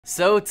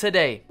So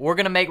today, we're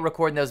gonna make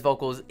recording those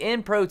vocals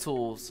in Pro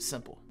Tools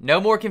simple. No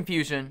more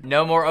confusion,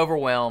 no more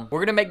overwhelm.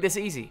 We're gonna make this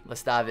easy.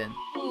 Let's dive in.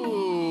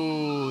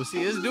 Ooh,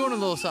 see, it's doing a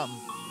little something.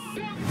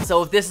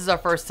 So if this is our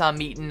first time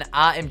meeting,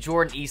 I am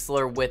Jordan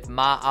Eastler with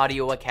My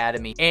Audio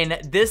Academy. And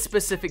this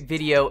specific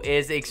video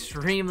is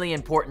extremely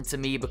important to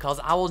me because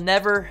I will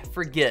never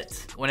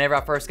forget whenever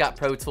I first got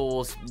Pro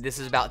Tools. This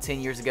is about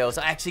 10 years ago.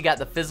 So I actually got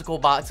the physical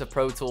box of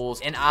Pro Tools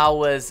and I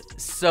was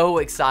so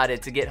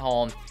excited to get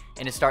home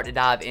and to start to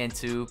dive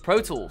into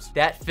Pro Tools.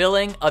 That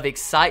feeling of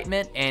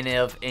excitement and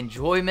of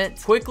enjoyment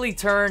quickly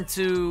turned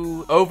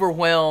to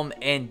overwhelm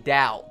and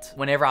doubt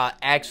whenever I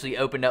actually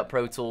opened up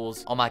Pro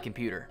Tools on my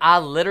computer. I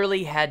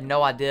literally had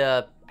no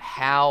idea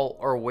how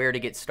or where to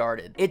get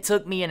started. It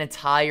took me an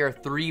entire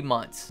 3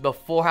 months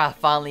before I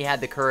finally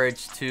had the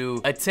courage to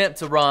attempt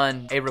to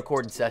run a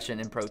recording session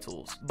in Pro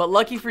Tools. But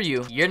lucky for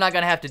you, you're not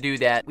gonna have to do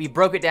that. We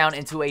broke it down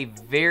into a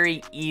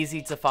very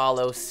easy to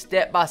follow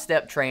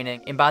step-by-step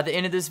training. And by the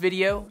end of this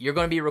video, you're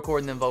gonna be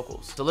recording them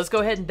vocals. So let's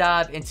go ahead and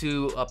dive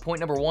into point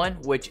number one,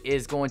 which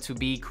is going to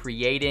be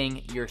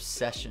creating your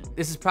session.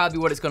 This is probably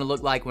what it's gonna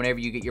look like whenever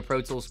you get your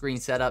Pro Tools screen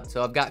set up.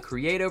 So I've got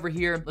create over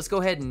here. Let's go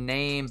ahead and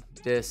name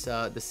this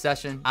the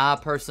session. I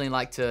personally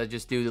like to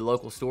just do the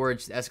local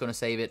storage. That's going to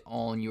save it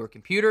on your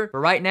computer. But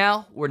right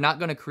now, we're not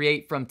going to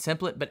create from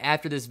template, but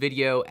after this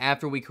video,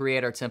 after we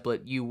create our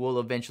template, you will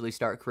eventually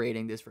start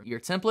creating this from your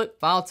template.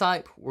 File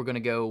type, we're going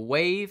to go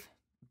wave.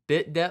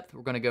 Bit depth,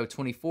 we're going to go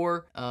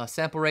 24.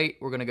 Sample rate,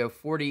 we're going to go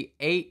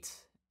 48.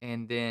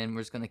 And then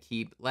we're just going to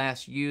keep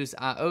last use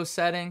IO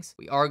settings.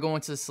 We are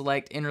going to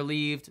select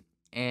interleaved.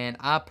 And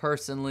I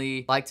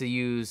personally like to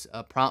use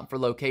a prompt for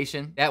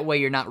location. That way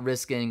you're not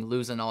risking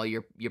losing all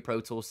your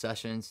Pro Tools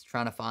sessions,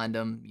 trying to find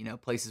them, you know,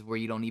 places where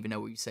you don't even know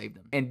where you saved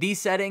them. And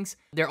these settings,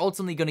 they're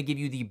ultimately going to give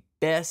you the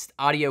best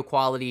audio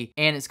quality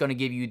and it's going to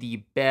give you the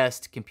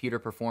best computer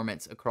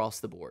performance across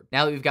the board.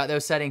 Now that we've got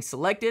those settings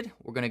selected,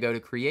 we're going to go to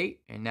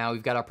create and now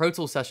we've got our Pro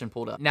Tools session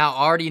pulled up. Now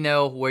I already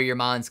know where your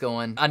mind's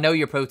going. I know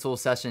your Pro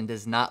Tools session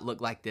does not look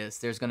like this.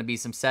 There's going to be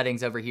some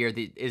settings over here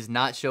that is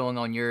not showing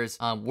on yours.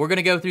 We're going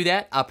to go through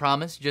that. I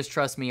promise. Just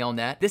trust me on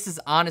that. This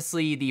is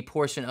honestly the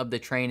portion of the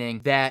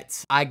training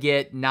that I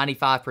get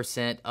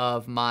 95%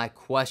 of my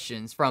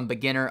questions from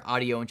beginner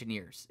audio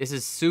engineers. This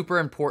is super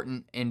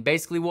important and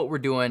basically what we're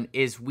doing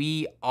is we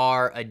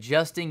are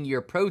adjusting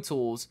your Pro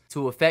Tools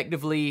to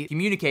effectively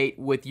communicate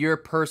with your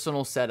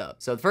personal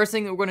setup. So the first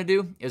thing that we're going to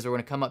do is we're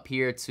going to come up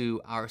here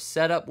to our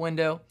setup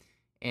window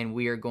and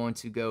we are going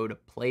to go to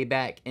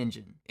playback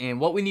engine. And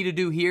what we need to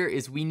do here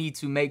is we need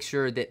to make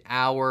sure that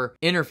our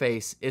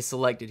interface is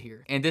selected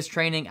here. And this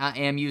training, I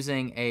am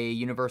using a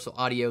Universal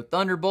Audio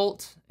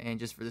Thunderbolt. And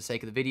just for the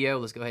sake of the video,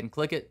 let's go ahead and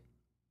click it.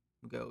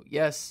 We'll go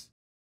yes.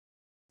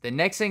 The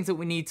next things that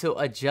we need to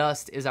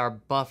adjust is our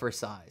buffer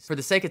size. For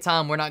the sake of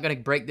time, we're not gonna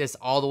break this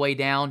all the way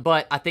down,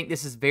 but I think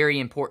this is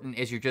very important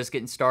as you're just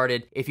getting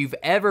started. If you've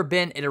ever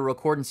been in a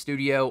recording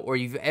studio or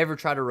you've ever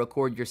tried to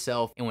record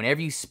yourself, and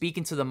whenever you speak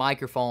into the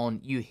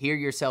microphone, you hear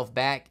yourself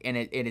back and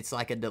it's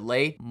like a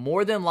delay,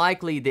 more than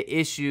likely the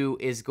issue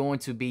is going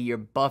to be your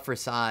buffer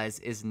size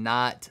is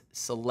not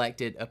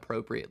selected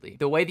appropriately.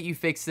 The way that you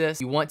fix this,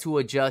 you want to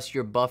adjust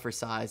your buffer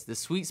size. The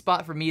sweet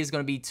spot for me is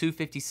gonna be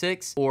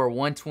 256 or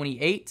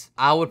 128.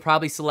 I would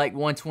probably select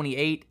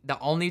 128. The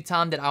only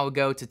time that I would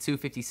go to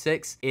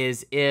 256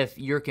 is if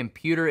your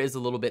computer is a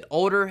little bit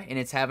older and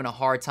it's having a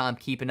hard time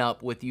keeping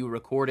up with you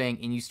recording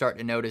and you start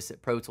to notice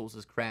that Pro Tools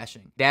is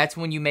crashing. That's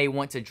when you may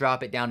want to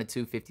drop it down to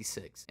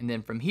 256. And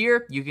then from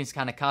here, you can just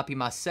kind of copy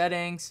my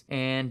settings.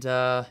 And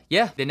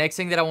yeah, the next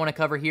thing that I want to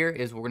cover here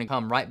is we're going to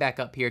come right back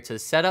up here to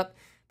setup.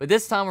 But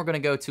this time we're gonna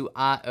go to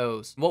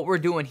IOs. What we're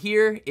doing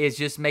here is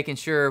just making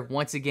sure,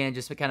 once again,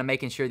 just kind of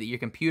making sure that your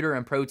computer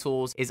and Pro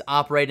Tools is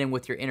operating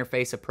with your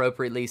interface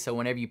appropriately. So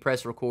whenever you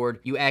press record,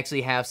 you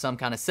actually have some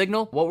kind of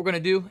signal. What we're gonna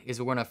do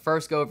is we're gonna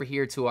first go over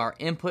here to our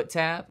input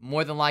tab.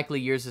 More than likely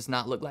yours does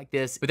not look like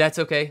this, but that's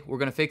okay. We're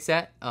gonna fix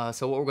that.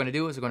 So what we're gonna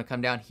do is we're gonna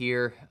come down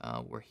here.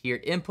 We're here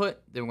at input,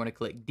 then we're gonna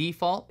click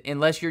default.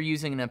 Unless you're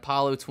using an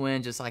Apollo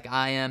Twin, just like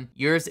I am,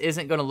 yours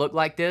isn't gonna look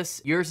like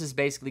this. Yours is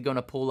basically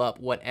gonna pull up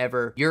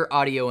whatever your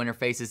audio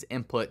interface's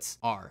inputs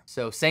are.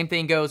 So same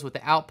thing goes with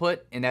the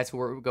output, and that's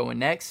where we're going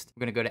next. We're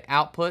gonna go to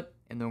output,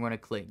 and then we're gonna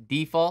click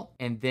default,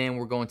 and then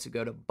we're going to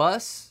go to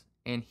bus,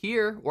 and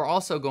here we're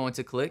also going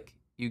to click,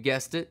 you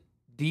guessed it,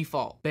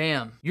 default.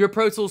 Bam. Your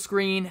Pro Tools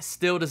screen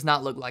still does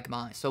not look like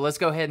mine. So let's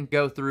go ahead and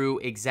go through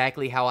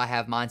exactly how I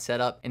have mine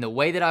set up. And the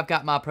way that I've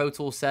got my Pro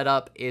Tools set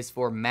up is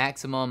for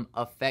maximum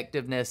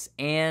effectiveness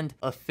and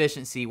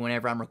efficiency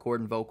whenever I'm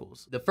recording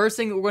vocals. The first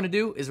thing that we're going to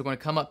do is we're going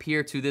to come up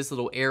here to this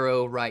little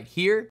arrow right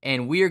here,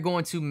 and we are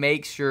going to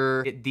make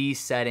sure that these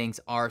settings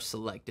are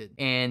selected.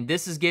 And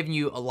this is giving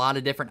you a lot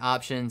of different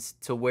options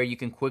to where you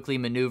can quickly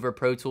maneuver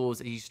Pro Tools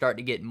as you start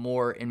to get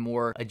more and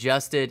more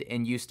adjusted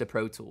and used to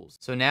Pro Tools.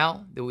 So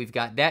now that we've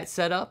got got that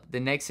set up, the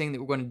next thing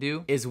that we're going to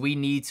do is we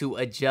need to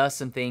adjust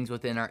some things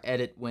within our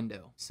edit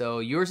window. So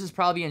yours is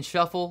probably in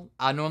shuffle.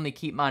 I normally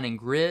keep mine in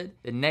grid.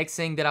 The next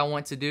thing that I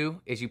want to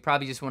do is you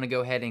probably just want to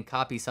go ahead and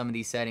copy some of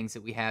these settings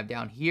that we have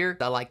down here.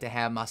 I like to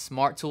have my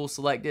smart tool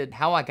selected.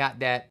 How I got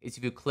that is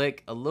if you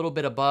click a little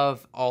bit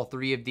above all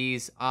three of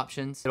these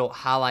options, it'll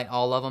highlight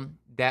all of them.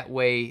 That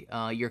way,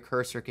 your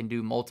cursor can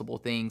do multiple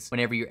things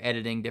whenever you're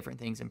editing different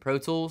things in Pro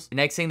Tools. The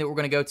next thing that we're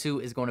going to go to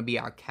is going to be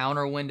our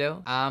counter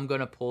window. I'm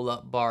going to pull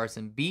up bars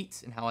and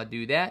beats, and how I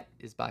do that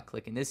is by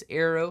clicking this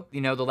arrow.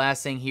 You know, the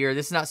last thing here,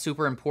 this is not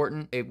super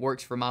important. It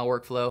works for my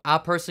workflow. I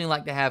personally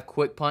like to have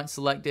quick punch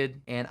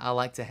selected, and I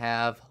like to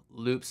have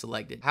loop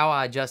selected. How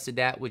I adjusted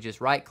that was just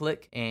right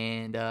click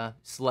and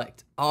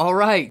select. All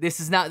right,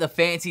 this is not the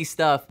fancy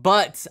stuff,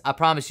 but I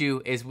promise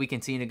you, as we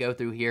continue to go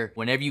through here,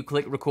 whenever you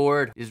click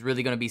record, is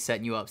really going to be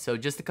setting you up. So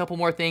just a couple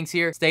more things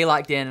here. Stay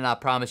locked in, and I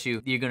promise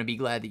you, you're going to be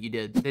glad that you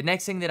did. The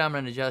next thing that I'm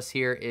going to adjust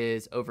here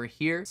is over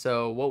here.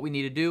 So what we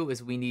need to do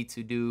is we need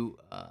to do,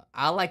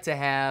 I like to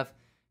have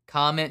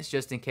comments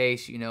just in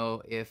case, you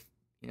know, if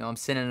I'm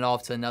sending it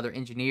off to another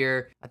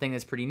engineer. I think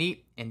that's pretty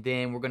neat. And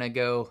then we're going to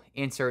go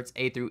inserts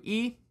A through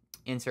E,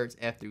 inserts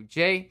F through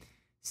J,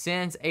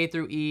 sends A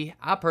through E.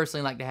 I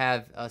personally like to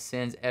have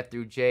sends F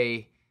through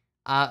J,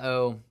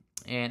 IO,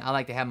 and I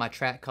like to have my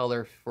track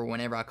color for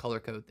whenever I color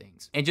code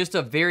things. And just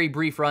a very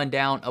brief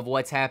rundown of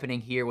what's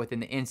happening here within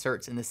the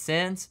inserts and the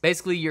sends.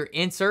 Basically, your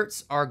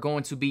inserts are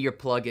going to be your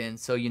plugins.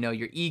 So, you know,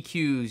 your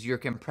EQs, your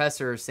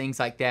compressors, things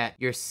like that.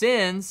 Your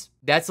sends,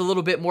 that's a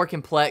little bit more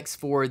complex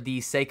for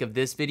the sake of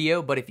this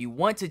video, but if you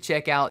want to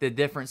check out the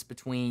difference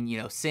between, you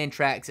know, send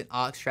tracks and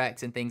aux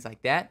tracks and things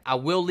like that, I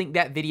will link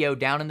that video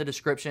down in the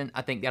description.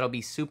 I think that'll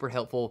be super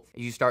helpful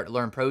as you start to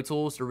learn Pro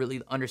Tools to really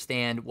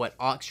understand what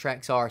aux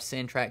tracks are,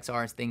 send tracks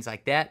are, and things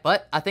like that.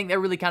 But I think that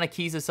really kind of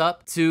keys us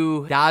up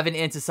to diving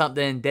into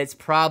something that's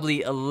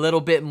probably a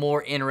little bit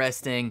more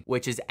interesting,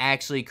 which is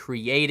actually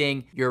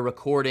creating your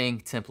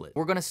recording template.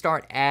 We're gonna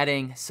start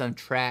adding some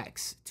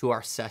tracks to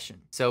our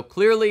session. So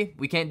clearly,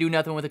 we can't do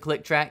nothing with a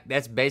click track.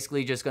 That's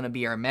basically just gonna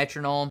be our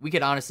metronome. We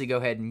could honestly go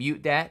ahead and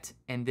mute that.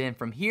 And then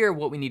from here,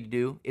 what we need to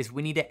do is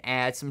we need to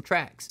add some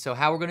tracks. So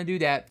how we're gonna do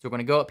that, so we're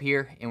gonna go up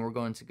here and we're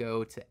going to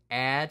go to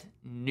add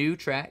new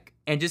track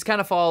and just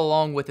kind of follow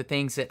along with the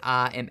things that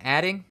I am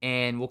adding.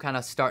 And we'll kind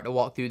of start to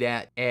walk through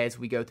that as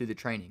we go through the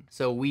training.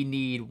 So we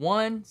need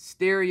one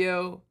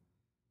stereo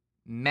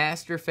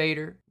master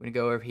fader. We're gonna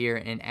go over here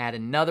and add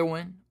another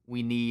one.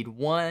 We need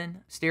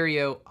one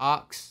stereo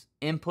aux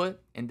input,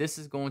 and this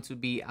is going to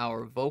be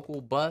our vocal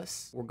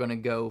bus. We're going to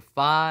go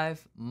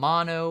 5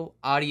 mono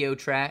audio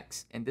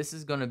tracks, and this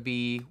is going to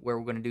be where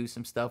we're going to do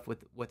some stuff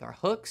with our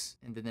hooks.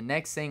 And then the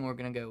next thing, we're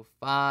going to go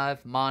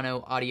 5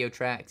 mono audio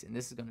tracks, and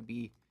this is going to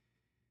be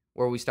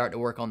where we start to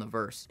work on the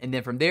verse. And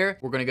then from there,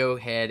 we're going to go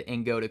ahead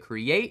and go to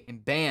create,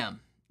 and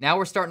bam, now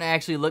we're starting to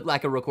actually look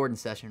like a recording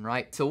session,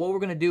 right? So what we're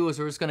going to do is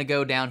we're just going to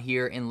go down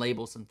here and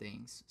label some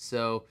things.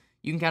 So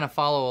you can kind of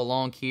follow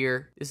along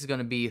here. This is going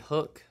to be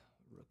hook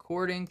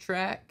recording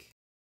track.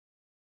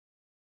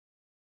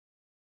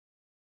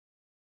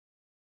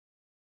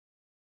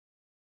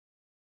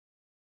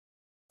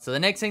 So the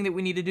next thing that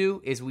we need to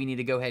do is we need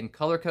to go ahead and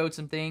color code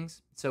some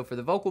things. So for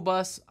the vocal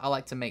bus, I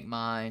like to make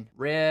mine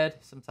red,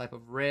 some type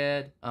of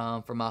red.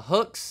 For my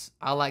hooks,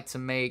 I like to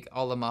make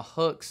all of my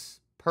hooks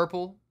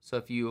purple. So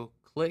if you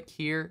click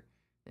here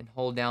and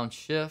hold down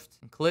shift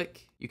and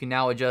click, you can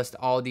now adjust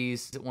all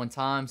these at one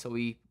time. So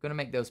we're gonna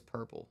make those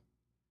purple.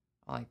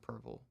 I like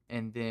purple.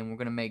 And then we're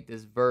gonna make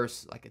this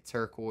verse like a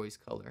turquoise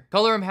color.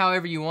 Color them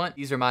however you want.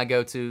 These are my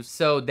go-tos.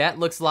 So that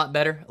looks a lot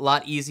better, a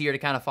lot easier to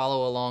kind of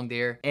follow along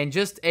there. And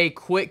just a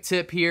quick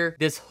tip here,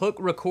 this hook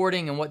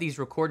recording and what these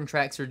recording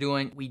tracks are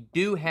doing, we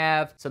do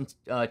have some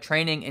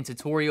training and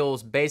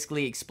tutorials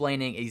basically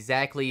explaining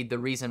exactly the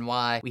reason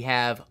why we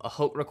have a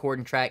hook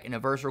recording track and a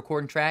verse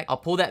recording track. I'll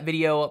pull that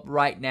video up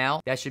right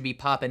now. That should be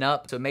popping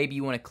up. So maybe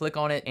you want to click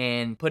on it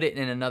and put it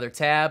in another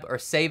tab or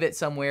save it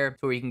somewhere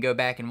so where you can go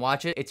back and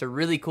watch it. It's a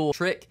really cool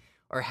trick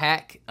or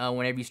hack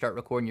whenever you start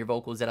recording your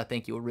vocals that I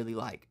think you'll really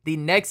like. The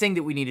next thing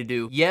that we need to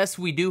do, yes,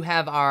 we do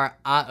have our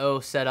IO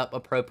set up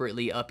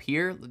appropriately up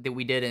here that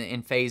we did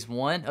in phase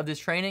 1 of this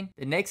training.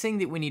 The next thing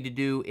that we need to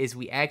do is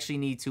we actually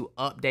need to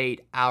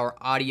update our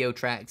audio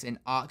tracks and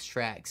aux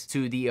tracks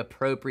to the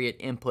appropriate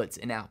inputs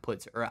and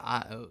outputs, or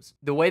IOs.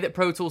 The way that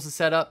Pro Tools is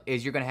set up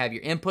is you're gonna have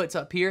your inputs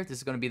up here. This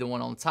is gonna be the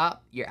one on the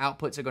top. Your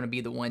outputs are gonna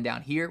be the one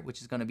down here, which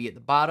is gonna be at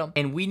the bottom.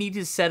 And we need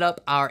to set up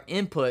our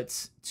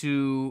inputs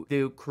to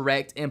the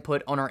correct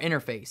input on our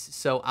interface.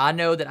 So I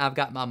know that I've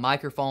got my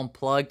microphone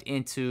plugged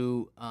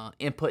into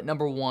input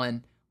number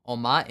 1 on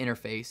my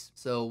interface.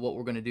 So what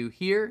we're gonna do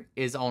here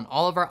is on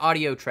all of our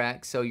audio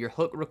tracks, so your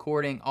hook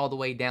recording all the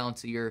way down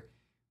to your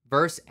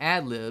verse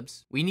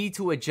ad-libs, we need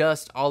to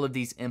adjust all of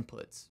these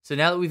inputs. So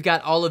now that we've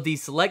got all of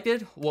these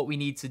selected, what we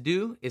need to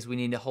do is we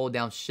need to hold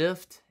down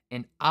shift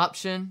and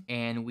option,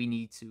 and we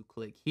need to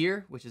click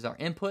here, which is our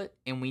input,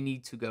 and we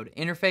need to go to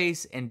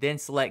interface and then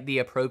select the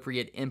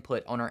appropriate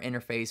input on our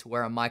interface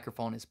where our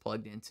microphone is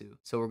plugged into.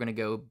 So we're gonna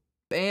go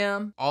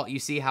bam. You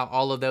see how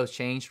all of those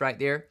changed right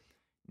there?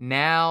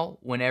 Now,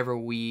 whenever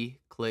we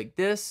click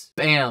this,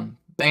 bam,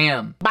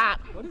 bam,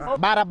 bop,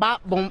 bada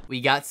bop, boom. We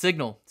got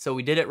signal, so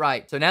we did it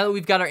right. So now that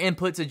we've got our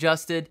inputs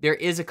adjusted, there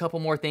is a couple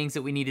more things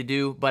that we need to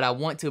do, but I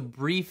want to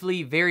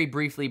briefly, very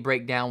briefly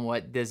break down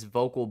what this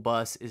vocal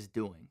bus is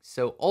doing.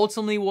 So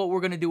ultimately what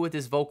we're gonna do with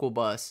this vocal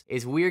bus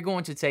is we're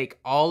going to take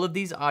all of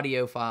these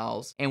audio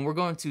files and we're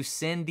going to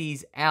send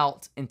these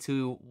out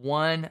into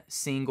one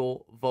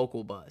single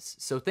vocal bus.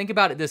 So think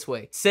about it this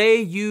way.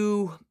 Say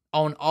you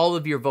on all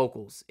of your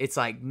vocals, it's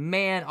like,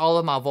 man, all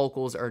of my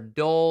vocals are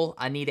dull.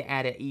 I need to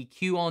add an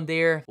EQ on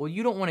there. Well,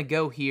 you don't want to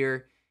go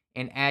here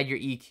and add your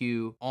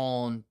EQ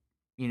on,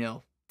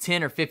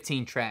 10 or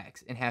 15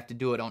 tracks and have to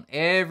do it on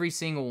every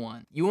single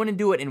one. You want to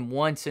do it in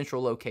one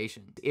central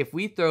location. If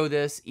we throw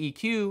this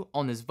EQ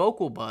on this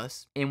vocal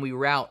bus and we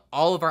route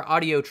all of our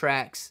audio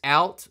tracks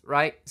out,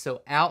 right?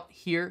 So out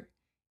here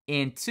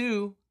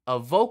into a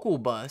vocal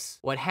bus,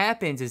 what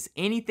happens is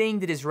anything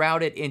that is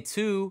routed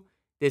into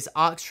this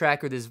aux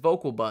track or this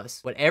vocal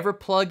bus, whatever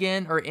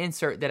plugin or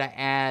insert that I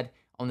add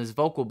on this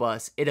vocal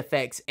bus, it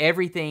affects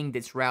everything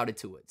that's routed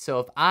to it. So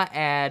if I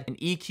add an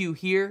EQ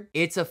here,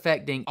 it's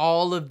affecting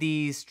all of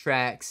these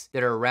tracks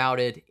that are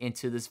routed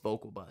into this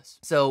vocal bus.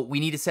 So we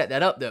need to set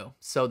that up though.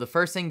 So the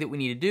first thing that we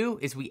need to do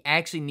is we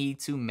actually need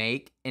to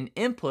make an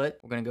input.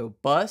 We're gonna go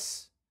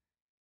bus,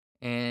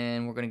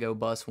 and we're gonna go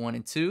bus 1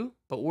 and 2,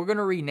 but we're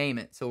gonna rename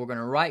it. So we're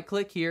gonna right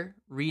click here,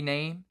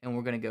 rename, and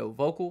we're gonna go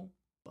vocal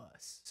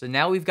bus. So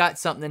now we've got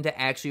something to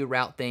actually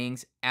route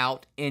things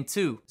out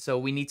into. So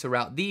we need to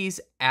route these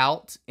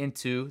out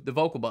into the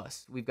vocal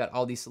bus. We've got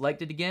all these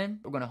selected again.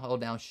 We're going to hold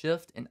down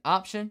shift and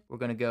option. We're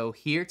going to go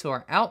here to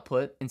our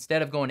output.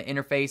 Instead of going to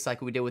interface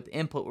like we did with the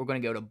input, we're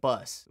going to go to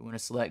bus. We're going to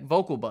select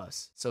vocal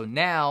bus. So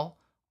now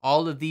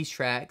all of these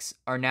tracks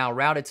are now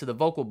routed to the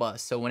vocal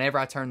bus. So whenever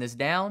I turn this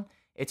down,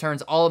 it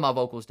turns all of my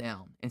vocals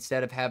down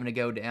instead of having to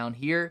go down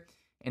here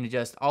and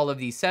adjust all of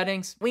these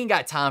settings. We ain't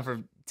got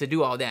time to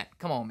do all that.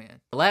 Come on,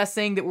 man. The last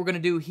thing that we're gonna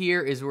do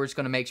here is we're just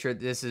gonna make sure that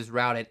this is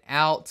routed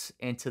out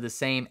into the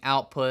same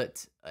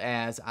output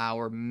as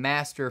our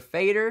master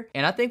fader.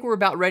 And I think we're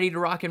about ready to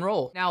rock and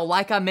roll. Now,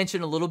 like I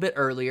mentioned a little bit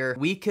earlier,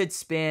 we could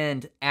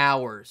spend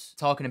hours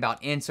talking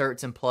about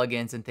inserts and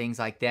plugins and things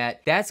like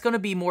that. That's gonna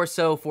be more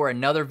so for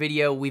another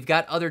video. We've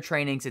got other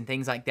trainings and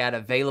things like that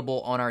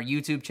available on our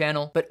YouTube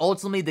channel. But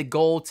ultimately, the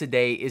goal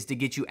today is to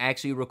get you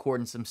actually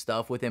recording some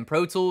stuff within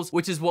Pro Tools,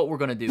 which is what we're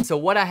gonna do. So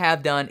what I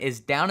have done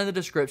is down in the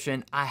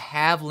description, I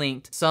have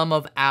linked some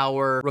of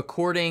our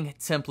recording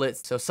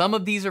templates. So some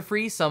of these are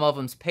free, some of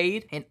them's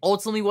paid. And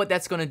ultimately what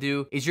that's gonna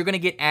do is you're gonna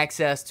get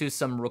access to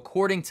some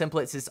recording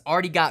templates. It's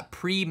already got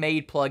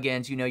pre-made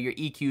plugins, your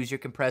EQs, your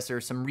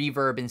compressors, some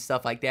reverb and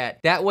stuff like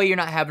that. That way you're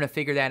not having to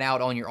figure that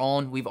out on your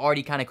own. We've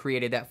already kind of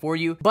created that for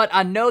you. But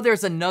I know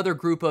there's another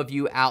group of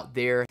you out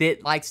there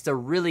that likes to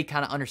really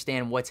kind of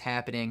understand what's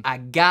happening. I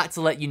got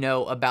to let you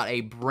know about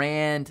a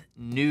brand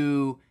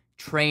new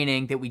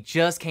training that we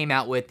just came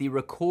out with, the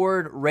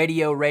Record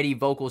Radio Ready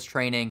Vocals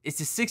training. It's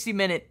a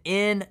 60-minute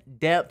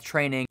in-depth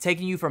training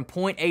taking you from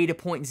point A to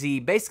point Z,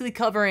 basically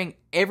covering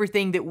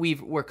everything that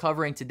we're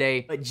covering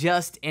today, but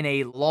just in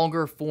a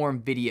longer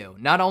form video.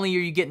 Not only are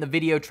you getting the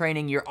video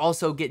training, you're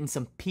also getting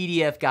some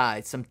PDF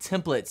guides, some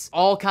templates,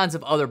 all kinds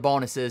of other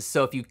bonuses.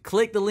 So if you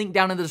click the link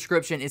down in the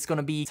description, it's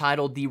gonna be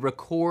titled the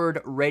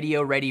Record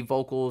Radio Ready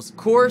Vocals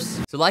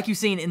course. So like you've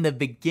seen in the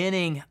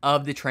beginning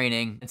of the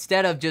training,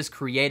 instead of just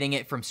creating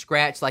it from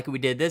scratch like we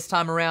did this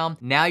time around,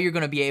 now you're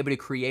gonna be able to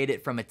create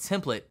it from a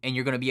template and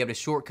you're gonna be able to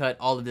shortcut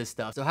all of this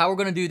stuff. So how we're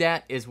gonna do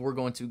that is we're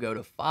going to go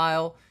to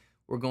File,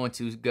 we're going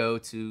to go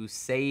to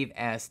Save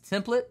as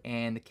Template,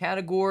 and the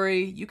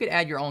category, you could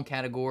add your own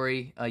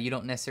category. You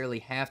don't necessarily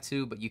have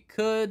to, but you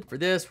could. For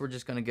this, we're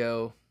just gonna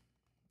go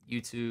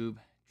YouTube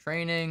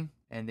training,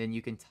 and then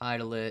you can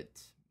title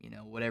it,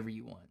 whatever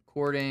you want.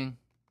 Recording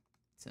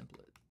template.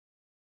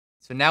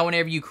 So now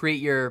whenever you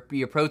create your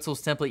Pro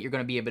Tools template, you're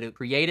gonna be able to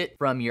create it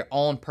from your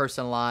own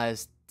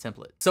personalized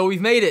template. So we've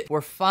made it.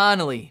 We're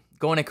finally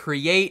going to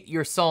create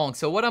your song.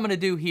 So what I'm gonna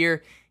do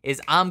here is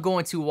I'm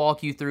going to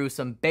walk you through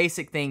some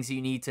basic things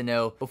you need to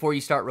know before you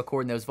start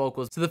recording those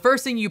vocals. So the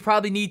first thing you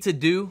probably need to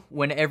do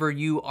whenever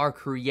you are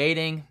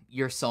creating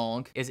your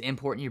song is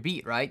importing your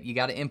beat, right? You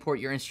gotta import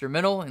your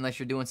instrumental unless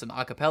you're doing some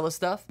acapella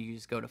stuff. You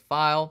just go to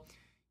File,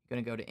 you're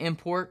gonna go to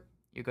Import,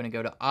 you're gonna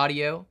go to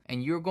Audio,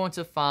 and you're going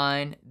to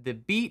find the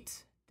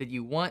beat that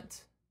you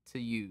want to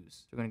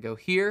use. We're gonna go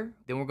here,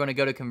 then we're gonna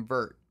go to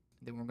Convert.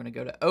 Then we're gonna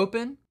go to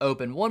open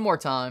one more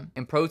time,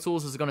 and Pro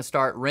Tools is gonna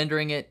start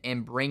rendering it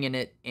and bringing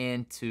it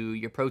into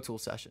your Pro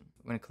Tools session.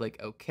 We're gonna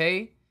click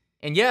OK,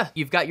 and yeah,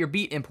 you've got your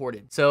beat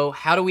imported. So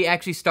how do we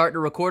actually start to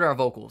record our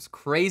vocals?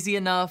 Crazy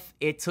enough,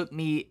 it took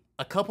me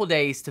a couple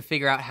days to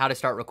figure out how to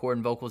start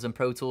recording vocals in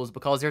Pro Tools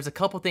because there's a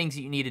couple things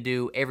that you need to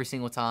do every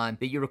single time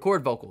that you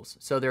record vocals.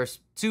 So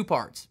there's two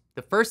parts.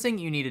 The first thing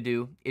you need to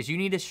do is you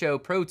need to show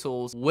Pro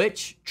Tools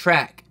which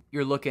track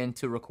you're looking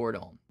to record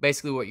on.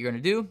 Basically what you're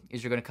gonna do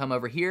is you're gonna come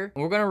over here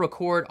and we're gonna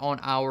record on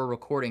our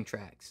recording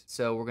tracks.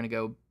 So we're gonna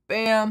go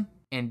bam,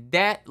 And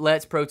that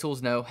lets Pro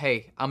Tools know,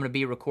 hey, I'm gonna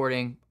be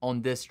recording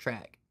on this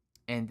track.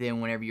 And then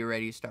whenever you're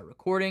ready to start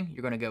recording,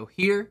 you're gonna go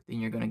here, then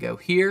you're gonna go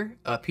here,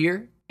 up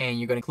here, and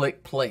you're gonna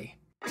click play.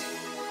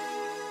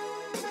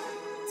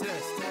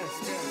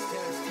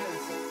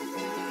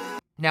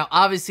 Now,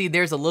 obviously,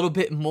 there's a little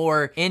bit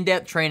more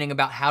in-depth training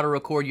about how to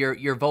record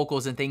your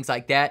vocals and things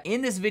like that.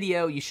 In this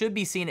video, you should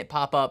be seeing it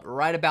pop up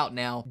right about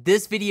now.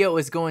 This video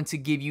is going to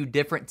give you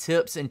different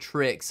tips and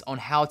tricks on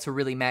how to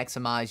really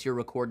maximize your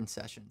recording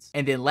sessions.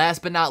 And then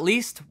last but not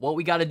least, what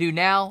we gotta do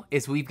now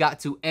is we've got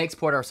to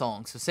export our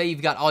song. So say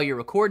you've got all your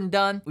recording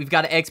done, we've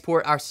got to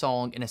export our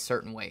song in a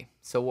certain way.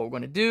 So what we're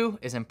going to do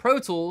is in Pro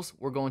Tools,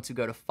 we're going to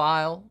go to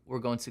File, we're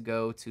going to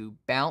go to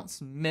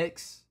Bounce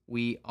Mix.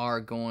 We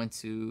are going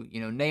to,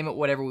 name it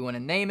whatever we want to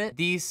name it.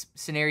 These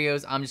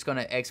scenarios, I'm just going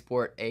to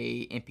export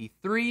a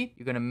MP3.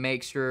 You're going to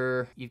make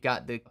sure you've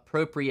got the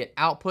appropriate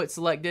output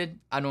selected.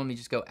 I normally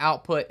just go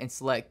output and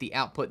select the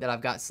output that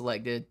I've got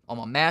selected on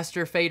my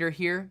master fader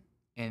here.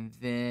 And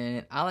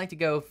then I like to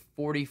go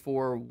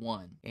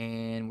 44.1.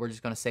 And we're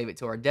just going to save it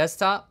to our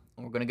desktop.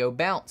 And we're going to go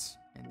bounce.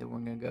 And then we're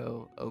gonna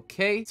go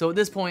okay. So at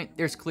this point,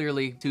 there's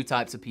clearly two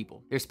types of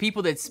people. There's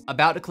people that's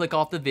about to click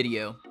off the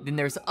video. Then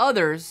there's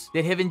others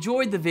that have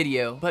enjoyed the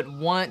video, but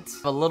want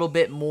a little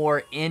bit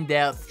more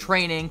in-depth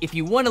training. If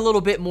you want a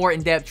little bit more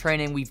in-depth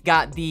training, we've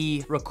got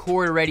the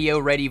Record Radio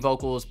Ready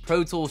Vocals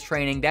Pro Tools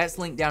training. That's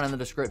linked down in the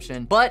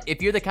description. But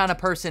if you're the kind of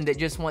person that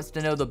just wants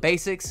to know the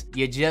basics,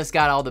 you just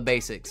got all the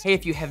basics. Hey,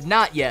 if you have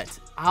not yet,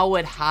 I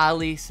would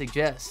highly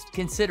suggest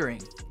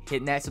considering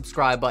hitting that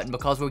subscribe button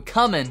because we're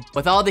coming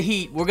with all the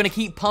heat. We're gonna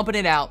keep pumping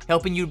it out,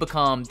 helping you to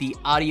become the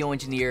audio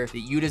engineer that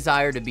you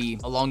desire to be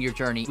along your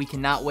journey. We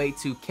cannot wait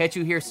to catch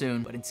you here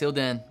soon, but until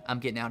then, I'm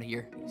getting out of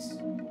here. Peace.